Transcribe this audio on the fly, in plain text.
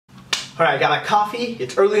Alright, I got my coffee,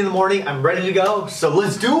 it's early in the morning, I'm ready to go, so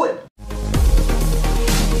let's do it!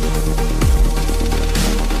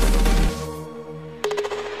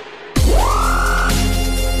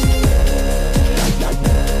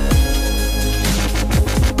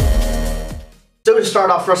 So to start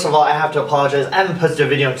off, first of all, I have to apologize. I haven't posted a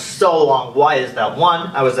video in so long. Why is that? One,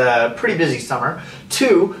 I was a pretty busy summer.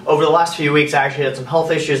 Two, over the last few weeks I actually had some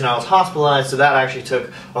health issues and I was hospitalized, so that actually took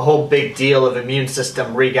a whole big deal of immune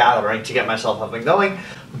system regathering to get myself up and going.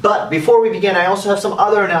 But before we begin, I also have some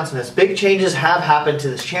other announcements. Big changes have happened to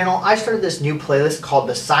this channel. I started this new playlist called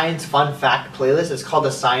the Science Fun Fact playlist. It's called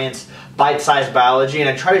the Science Bite-Sized Biology, and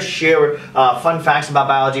I try to share fun facts about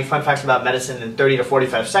biology, fun facts about medicine in 30 to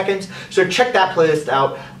 45 seconds. So check that playlist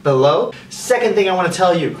out below. Second thing I want to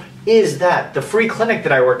tell you is that the free clinic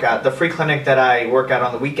that I work at,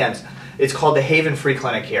 on the weekends, it's called the Haven Free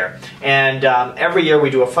Clinic here. And every year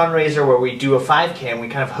we do a fundraiser where we do a 5K and we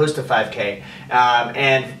kind of host a 5K.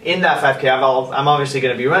 And in that 5K, I'm obviously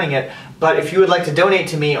going to be running it. But if you would like to donate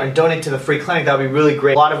to me or donate to the free clinic, that would be really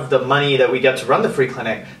great. A lot of the money that we get to run the free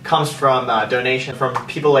clinic comes from donation from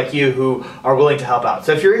people like you who are willing to help out.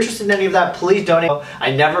 So if you're interested in any of that, please donate.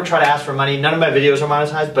 I never try to ask for money. None of my videos are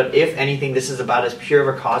monetized, but if anything, this is about as pure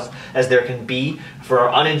of a cause as there can be for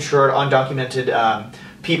uninsured, undocumented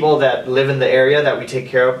people that live in the area that we take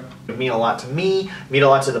care of. It would mean a lot to me, mean a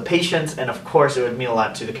lot to the patients, and of course it would mean a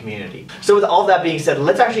lot to the community. So with all that being said,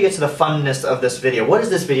 let's actually get to the funness of this video. What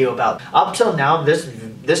is this video about? Up till now,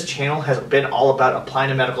 this channel has been all about applying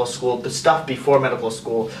to medical school, the stuff before medical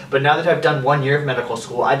school, but now that I've done 1 year of medical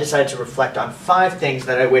school, I decided to reflect on 5 things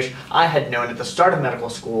that I wish I had known at the start of medical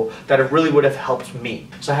school that it really would have helped me.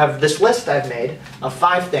 So I have this list I've made of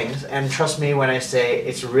 5 things, and trust me when I say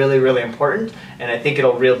it's really, really important, and I think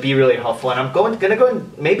it'll be really helpful, and I'm gonna go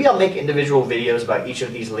and maybe I'll make individual videos about each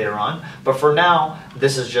of these later on, but for now,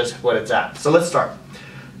 this is just what it's at. So let's start.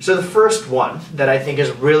 So the first one that I think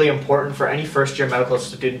is really important for any first-year medical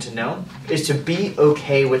student to know is to be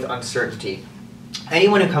okay with uncertainty.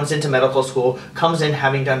 Anyone who comes into medical school comes in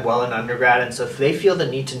having done well in undergrad, and so if they feel the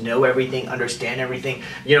need to know everything, understand everything,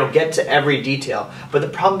 get to every detail. But the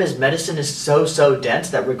problem is medicine is so dense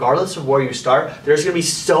that regardless of where you start, there's going to be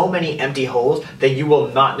so many empty holes that you will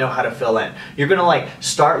not know how to fill in. You're going to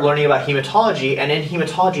start learning about hematology, and in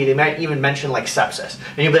hematology they might even mention sepsis.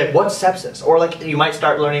 And you'll be like, what's sepsis? Or you might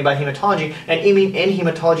start learning about hematology, and in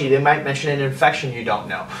hematology they might mention an infection you don't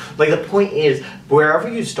know. The point is, wherever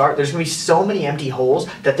you start, there's going to be so many empty holes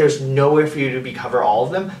that there's nowhere for you to cover all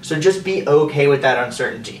of them, so just be okay with that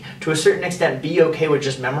uncertainty. To a certain extent, be okay with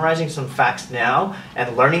just memorizing some facts now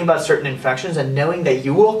and learning about certain infections and knowing that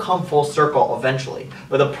you will come full circle eventually.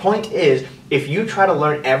 But the point is, if you try to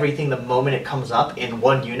learn everything the moment it comes up in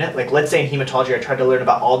one unit, let's say in hematology I tried to learn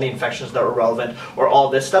about all the infections that were relevant or all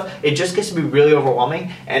this stuff, it just gets to be really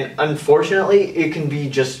overwhelming, and unfortunately it can be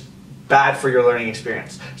just bad for your learning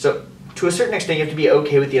experience. So to a certain extent, you have to be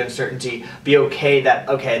okay with the uncertainty, be okay that,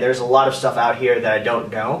 okay, there's a lot of stuff out here that I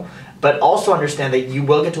don't know, but also understand that you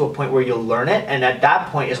will get to a point where you'll learn it, and at that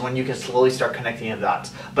point is when you can slowly start connecting the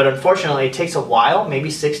dots. But unfortunately, it takes a while,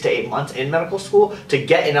 maybe 6 to 8 months in medical school, to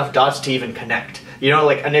get enough dots to even connect.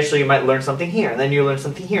 Initially you might learn something here, and then you learn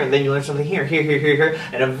something here, and then you learn something here, here,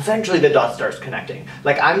 and eventually the dot starts connecting.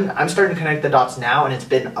 I'm starting to connect the dots now, and it's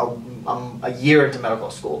been a year into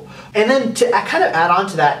medical school. And then to kind of add on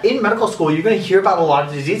to that, in medical school you're going to hear about a lot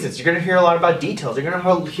of diseases, you're going to hear a lot about details, you're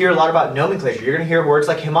going to hear a lot about nomenclature, you're going to hear words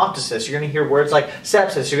like hemoptysis, you're going to hear words like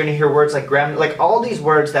sepsis, you're going to hear words like all these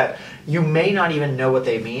words that you may not even know what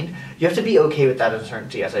they mean. You have to be okay with that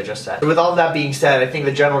uncertainty, as I just said. With all that being said, I think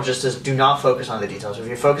the general gist is do not focus on the details. If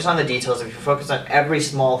you focus on the details, if you focus on every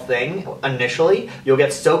small thing initially, you'll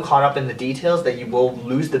get so caught up in the details that you will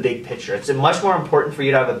lose the big picture. It's much more important for you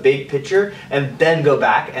to have a big picture and then go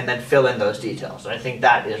back and then fill in those details. And I think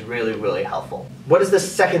that is really, really helpful. What is the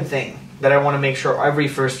second thing that I want to make sure every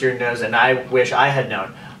first year knows, and I wish I had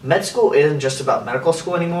known? Med school isn't just about medical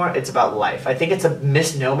school anymore, it's about life. I think it's a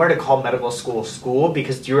misnomer to call medical school school,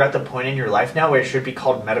 because you're at the point in your life now where it should be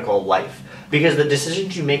called medical life. Because the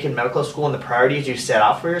decisions you make in medical school and the priorities you set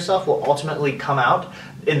out for yourself will ultimately come out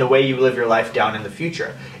in the way you live your life down in the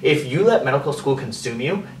future. If you let medical school consume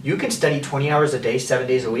you, you can study 20 hours a day, 7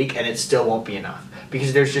 days a week, and it still won't be enough.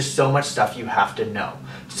 Because there's just so much stuff you have to know.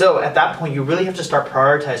 So at that point, you really have to start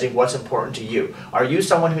prioritizing what's important to you. Are you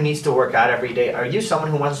someone who needs to work out every day? Are you someone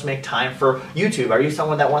who wants to make time for YouTube? Are you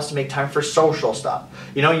someone that wants to make time for social stuff?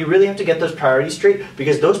 You really have to get those priorities straight,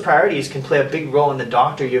 because those priorities can play a big role in the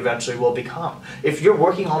doctor you eventually will become. If you're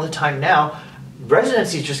working all the time now,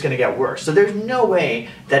 residency is just going to get worse. So there's no way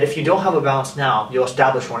that if you don't have a balance now, you'll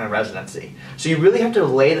establish one in residency. So you really have to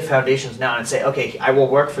lay the foundations now and say, okay, I will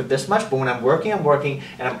work for this much, but when I'm working,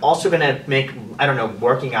 and I'm also going to make, I don't know,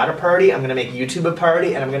 working out a priority, I'm going to make YouTube a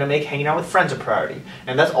priority, and I'm going to make hanging out with friends a priority.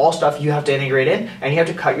 And that's all stuff you have to integrate in, and you have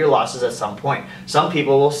to cut your losses at some point. Some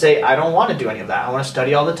people will say, I don't want to do any of that. I want to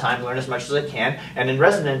study all the time, learn as much as I can, and in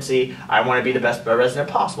residency, I want to be the best resident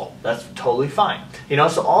possible. That's totally fine. You know,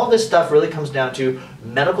 so all of this stuff really comes down to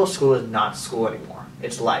medical school is not school anymore.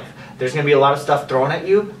 It's life. There's going to be a lot of stuff thrown at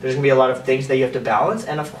you. There's going to be a lot of things that you have to balance.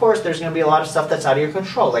 And of course, there's going to be a lot of stuff that's out of your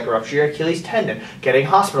control, like rupture your Achilles tendon, getting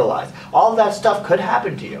hospitalized. All of that stuff could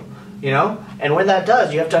happen to you, you know? And when that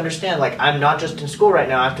does, you have to understand, like, I'm not just in school right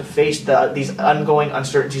now. I have to face these ongoing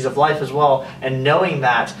uncertainties of life as well. And knowing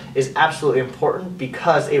that is absolutely important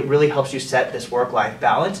because it really helps you set this work-life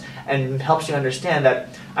balance and helps you understand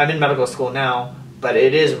that I'm in medical school now, but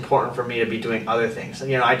it is important for me to be doing other things.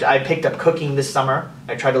 You know, I picked up cooking this summer.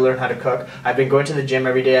 I tried to learn how to cook. I've been going to the gym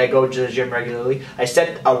every day. I go to the gym regularly. I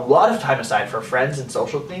set a lot of time aside for friends and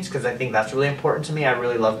social things because I think that's really important to me. I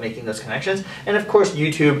really love making those connections. And of course,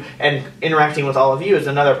 YouTube and interacting with all of you is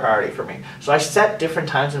another priority for me. So I set different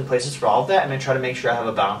times and places for all of that, and I try to make sure I have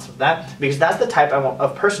a balance of that because that's the type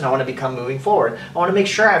of person I want to become moving forward. I want to make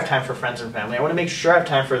sure I have time for friends and family. I want to make sure I have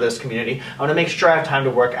time for this community. I want to make sure I have time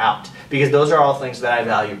to work out because those are all things that I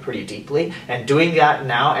value pretty deeply. And doing that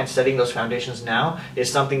now and setting those foundations now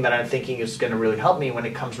is something that I'm thinking is going to really help me when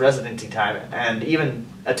it comes residency time and even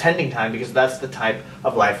attending time, because that's the type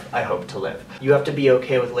of life I hope to live. You have to be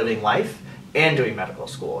okay with living life and doing medical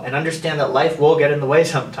school and understand that life will get in the way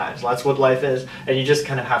sometimes. That's what life is, and you just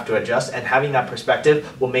kind of have to adjust, and having that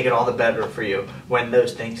perspective will make it all the better for you when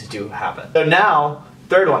those things do happen. So now,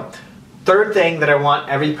 third thing that I want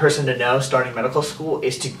every person to know starting medical school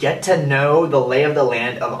is to get to know the lay of the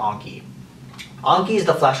land of Anki. Anki is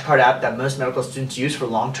the flashcard app that most medical students use for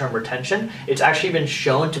long-term retention. It's actually been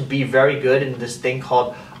shown to be very good in this thing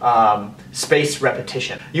called spaced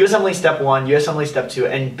repetition. USMLE Step 1, USMLE Step 2,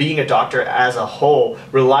 and being a doctor as a whole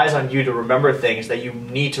relies on you to remember things that you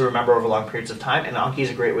need to remember over long periods of time, and Anki is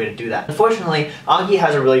a great way to do that. Unfortunately, Anki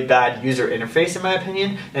has a really bad user interface in my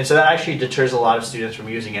opinion, and so that actually deters a lot of students from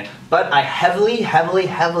using it. But I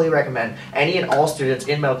heavily recommend any and all students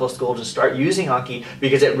in medical school to start using Anki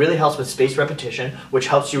because it really helps with spaced repetition, which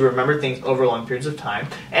helps you remember things over long periods of time.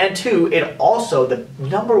 And two, it also, the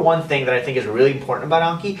number one thing that I think is really important about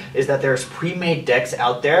Anki is that there's pre-made decks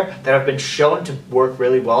out there that have been shown to work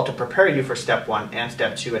really well to prepare you for Step 1 and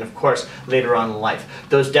Step 2, and of course later on in life.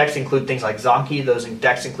 Those decks include things like Zanki, those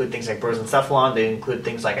decks include things like brosencephalon, they include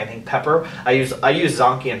things like, I think, Pepper. I use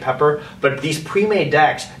Zanki and Pepper, but these pre-made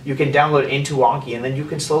decks you can download into Anki, and then you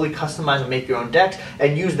can slowly customize and make your own decks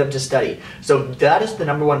and use them to study. So that is the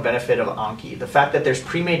number one benefit of Anki, the fact that there's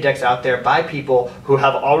pre-made decks out there by people who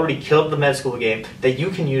have already killed the med school game that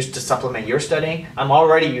you can use to supplement your studying. I'm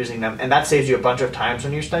already using them, and that saves you a bunch of times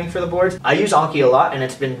when you're studying for the boards. I use Anki a lot, and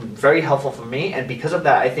it's been very helpful for me, and because of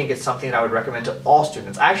that, I think it's something that I would recommend to all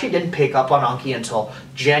students. I actually didn't pick up on Anki until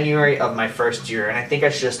January of my first year, and I think I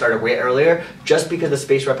should have started way earlier, just because the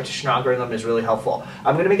spaced repetition algorithm is really helpful.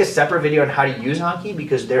 I'm going to make a separate video on how to use Anki,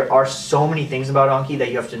 because there are so many things about Anki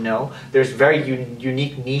that you have to know. There's very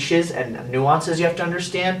unique niches and nuances you have to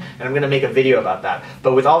understand, and I'm going to make a video about that.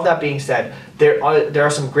 But with all that being said, there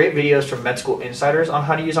are some great videos from Med School Insiders on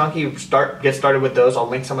how to use Anki. Get started with those. I'll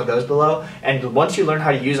link some of those below. And once you learn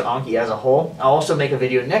how to use Anki as a whole, I'll also make a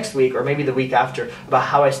video next week or maybe the week after about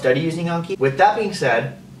how I study using Anki. With that being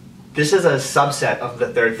said, this is a subset of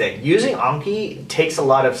the third thing. Using Anki takes a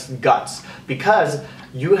lot of guts because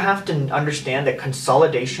you have to understand that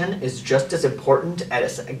consolidation is just as important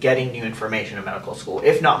as getting new information in medical school,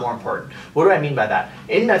 if not more important. What do I mean by that?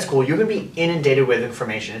 In med school, you're going to be inundated with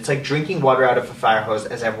information. It's like drinking water out of a fire hose,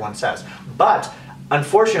 as everyone says. But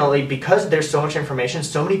unfortunately, because there's so much information,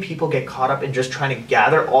 so many people get caught up in just trying to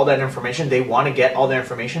gather all that information. They want to get all the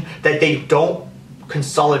information that they don't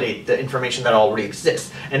consolidate the information that already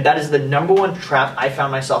exists. And that is the number one trap I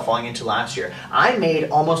found myself falling into last year. I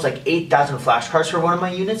made almost like 8,000 flashcards for one of my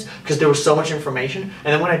units because there was so much information.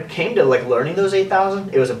 And then when I came to like learning those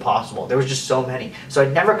 8,000, it was impossible. There was just so many. So I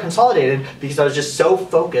never consolidated because I was just so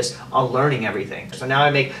focused on learning everything. So now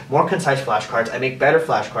I make more concise flashcards. I make better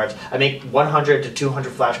flashcards. I make 100 to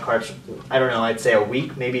 200 flashcards, I don't know, I'd say a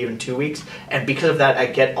week, maybe even 2 weeks. And because of that, I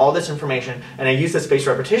get all this information and I use the spaced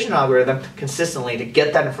repetition algorithm consistently to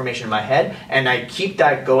get that information in my head, and I keep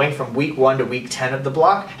that going from week 1 to week 10 of the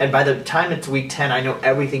block, and by the time it's week 10 I know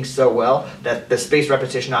everything so well that the spaced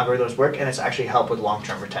repetition algorithms work, and it's actually helped with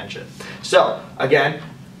long-term retention. So again,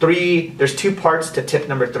 There's two parts to tip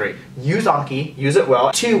number 3. Use Anki, use it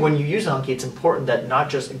well. 2, when you use Anki, it's important that not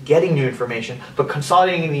just getting new information, but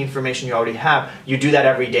consolidating the information you already have. You do that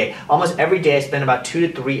every day. Almost every day I spend about 2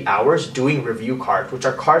 to 3 hours doing review cards, which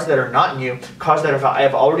are cards that are not new, cards that I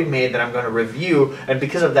have already made that I'm going to review, and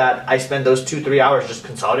because of that, I spend those 2-3 hours just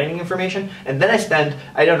consolidating information, and then I spend,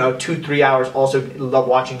 I don't know, 2-3 hours also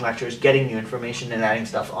watching lectures, getting new information, and adding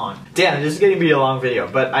stuff on. Damn, this is going to be a long video,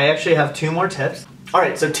 but I actually have 2 more tips.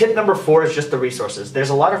 Alright, so tip number 4 is just the resources.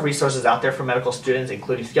 There's a lot of resources out there for medical students,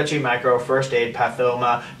 including Sketchy Micro, First Aid,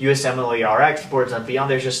 Pathoma, USMLE, RX, Boards and Beyond.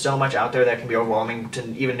 There's just so much out there that can be overwhelming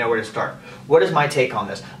to even know where to start. What is my take on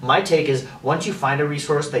this? My take is, once you find a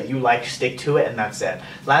resource that you like, stick to it, and that's it.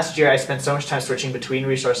 Last year I spent so much time switching between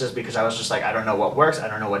resources because I was just like, I don't know what works, I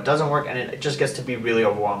don't know what doesn't work, and it just gets to be really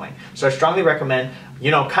overwhelming. So I strongly recommend,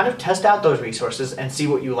 kind of test out those resources and see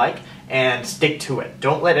what you like, and stick to it.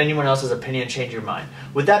 Don't let anyone else's opinion change your mind.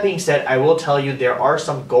 With that being said, I will tell you there are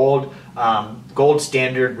some gold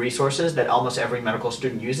standard resources that almost every medical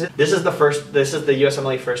student uses. This is the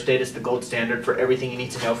USMLE First Aid. It's the gold standard for everything you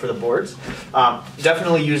need to know for the boards.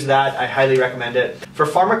 Definitely use that. I highly recommend it. For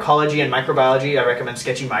pharmacology and microbiology, I recommend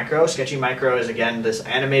Sketchy Micro. Sketchy Micro is, again, this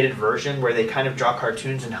animated version where they kind of draw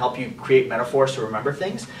cartoons and help you create metaphors to remember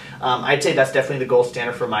things. I'd say that's definitely the gold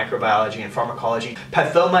standard for microbiology and pharmacology.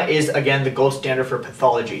 Pathoma is, again, the gold standard for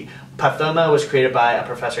pathology. Pathoma was created by a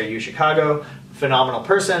professor at U Chicago. Phenomenal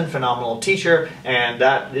person, phenomenal teacher, and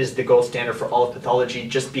that is the gold standard for all of pathology,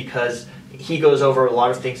 just because he goes over a lot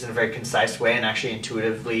of things in a very concise way and actually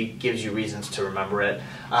intuitively gives you reasons to remember it.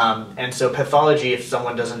 And so pathology, if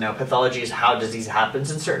someone doesn't know, pathology is how disease happens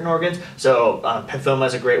in certain organs. So Pathoma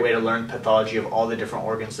is a great way to learn pathology of all the different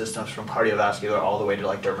organ systems, from cardiovascular all the way to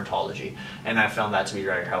like dermatology, and I found that to be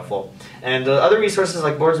very helpful. And the other resources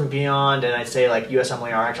like Boards and Beyond, and I'd say like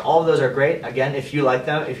USMLE RX, all of those are great. Again, if you like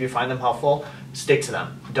them, if you find them helpful, stick to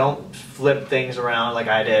them. Don't flip things around like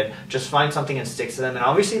I did. Just find something and stick to them. And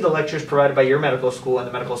obviously the lectures provided by your medical school and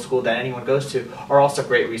the medical school that anyone goes to are also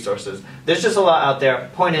great resources. There's just a lot out there.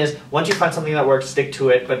 Point is, once you find something that works, stick to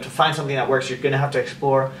it. But to find something that works, you're going to have to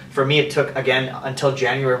explore. For me, it took, again, until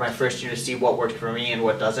January of my first year to see what worked for me and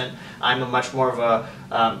what doesn't. I'm a much more of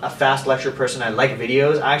a fast lecture person. I like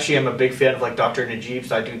videos. Actually, I'm a big fan of like Dr. Najib,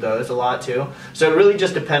 so I do those a lot too. So it really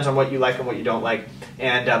just depends on what you like and what you don't like.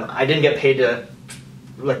 And I didn't get paid to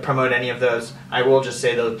like promote any of those. I will just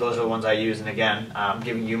say those are the ones I use, and again, I'm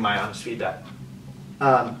giving you my honest feedback.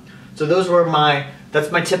 So those were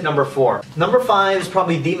that's my tip number 4. Number 5 is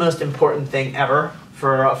probably the most important thing ever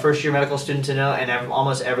for a first-year medical student to know, and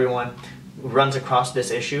almost everyone runs across this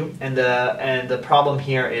issue. And the problem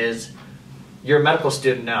here is, you're a medical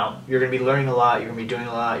student now. You're going to be learning a lot, you're going to be doing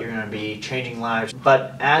a lot, you're going to be changing lives.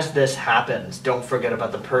 But as this happens, don't forget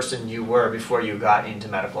about the person you were before you got into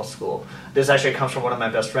medical school. This actually comes from one of my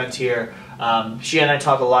best friends here. She and I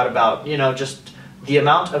talk a lot about, just the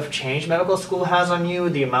amount of change medical school has on you,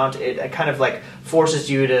 the amount it kind of like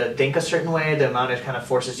forces you to think a certain way, the amount it kind of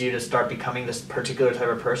forces you to start becoming this particular type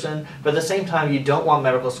of person. But at the same time, you don't want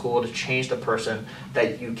medical school to change the person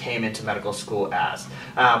that you came into medical school as.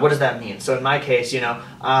 What does that mean? So in my case,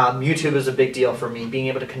 YouTube is a big deal for me. Being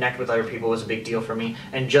able to connect with other people was a big deal for me.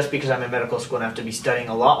 And just because I'm in medical school and I have to be studying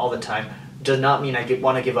a lot all the time, does not mean I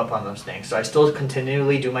want to give up on those things. So I still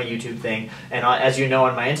continually do my YouTube thing, and as you know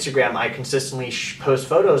on my Instagram, I consistently post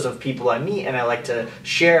photos of people I meet, and I like to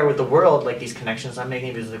share with the world like these connections I'm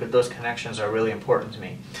making, because those connections are really important to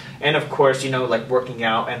me. And of course, like working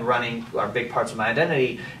out and running are big parts of my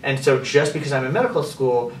identity, and so just because I'm in medical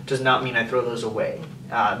school does not mean I throw those away.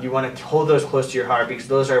 You want to hold those close to your heart, because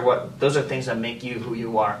those are things that make you who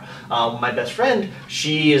you are. My best friend,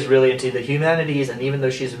 she is really into the humanities, and even though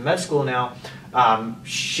she's in med school now,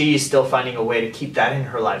 she's still finding a way to keep that in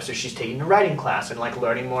her life. So she's taking a writing class and like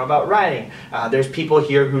learning more about writing. There's people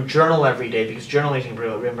here who journal every day because journaling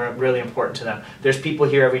is really important to them. There's people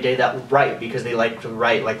here every day that write because they like to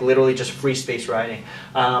write, like literally just free space writing.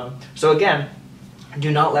 So again, do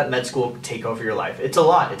not let med school take over your life. It's a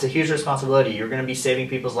lot. It's a huge responsibility. You're going to be saving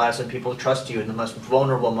people's lives and people trust you in the most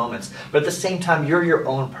vulnerable moments. But at the same time, you're your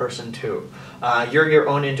own person too. You're your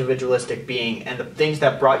own individualistic being, and the things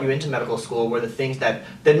that brought you into medical school were the things that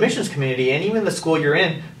the admissions community and even the school you're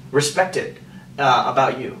in respected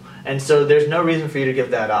about you. And so there's no reason for you to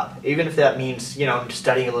give that up, even if that means,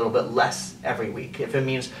 studying a little bit less every week. If it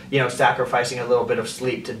means, sacrificing a little bit of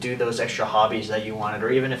sleep to do those extra hobbies that you wanted,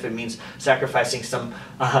 or even if it means sacrificing some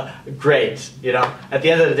grades, At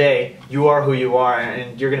the end of the day, you are who you are,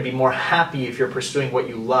 and you're going to be more happy if you're pursuing what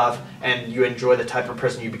you love and you enjoy the type of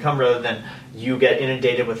person you become rather than you get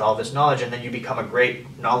inundated with all this knowledge and then you become a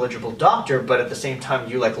great knowledgeable doctor, but at the same time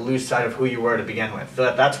you like lose sight of who you were to begin with.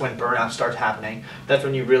 So that's when burnout starts happening. That's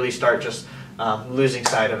when you really start just losing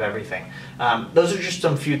sight of everything. Those are just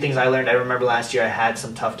some few things I learned. I remember last year I had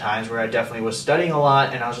some tough times where I definitely was studying a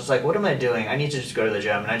lot and I was just like, what am I doing? I need to just go to the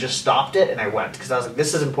gym. And I just stopped it and I went because I was like,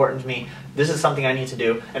 this is important to me. This is something I need to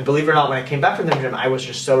do. And believe it or not, when I came back from the gym, I was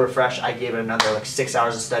just so refreshed. I gave it another like 6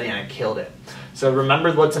 hours of study and I killed it. So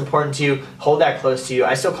remember what's important to you. Hold that close to you.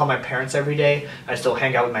 I still call my parents every day. I still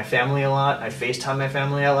hang out with my family a lot. I FaceTime my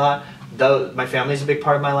family a lot. Though my family is a big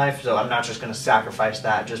part of my life, so I'm not just going to sacrifice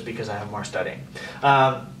that just because I have more studying.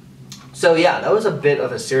 So yeah, that was a bit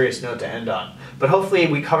of a serious note to end on. But hopefully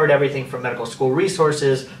we covered everything from medical school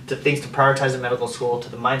resources to things to prioritize in medical school to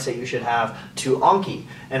the mindset you should have to Anki.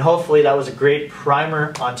 And hopefully that was a great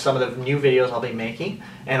primer on some of the new videos I'll be making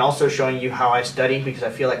and also showing you how I study because I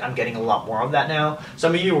feel like I'm getting a lot more of that now.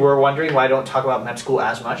 Some of you were wondering why I don't talk about med school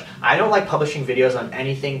as much. I don't like publishing videos on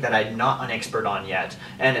anything that I'm not an expert on yet.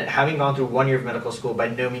 And having gone through 1 year of medical school, by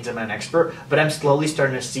no means am I an expert, but I'm slowly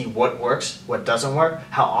starting to see what works, what doesn't work,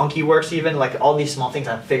 how Anki works even, like all these small things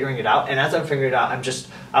I'm figuring it out. And as I'm figuring it out,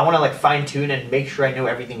 I want to like fine tune and make sure I know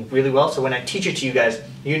everything really well. So when I teach it to you guys,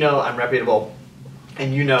 you know I'm reputable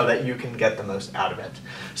and you know that you can get the most out of it.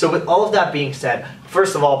 So with all of that being said,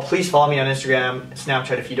 first of all, please follow me on Instagram,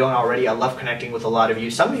 Snapchat if you don't already. I love connecting with a lot of you.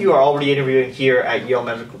 Some of you are already interviewing here at Yale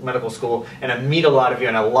Medical School, and I meet a lot of you,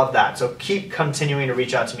 and I love that. So keep continuing to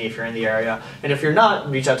reach out to me if you're in the area. And if you're not,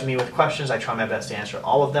 reach out to me with questions. I try my best to answer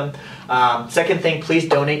all of them. Second thing, please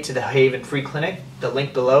donate to the Haven Free Clinic, the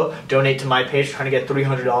link below. Donate to my page, trying to get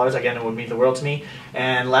 $300. Again, it would mean the world to me.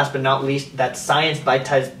 And last but not least, that Science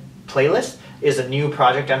Bite-Sized playlist is a new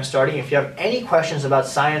project I'm starting. If you have any questions about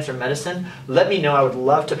science or medicine, let me know. I would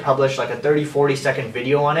love to publish like a 30-40 second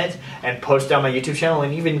video on it and post it on my YouTube channel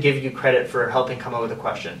and even give you credit for helping come up with a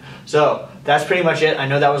question. So that's pretty much it. I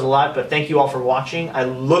know that was a lot, but thank you all for watching. I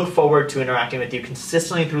look forward to interacting with you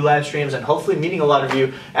consistently through live streams and hopefully meeting a lot of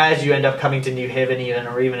you as you end up coming to New Haven even,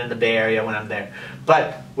 or even in the Bay Area when I'm there.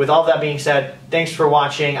 But with all that being said, thanks for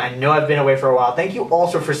watching. I know I've been away for a while. Thank you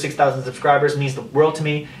also for 6,000 subscribers. It means the world to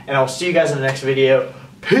me. And I'll see you guys in the next video.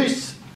 Peace!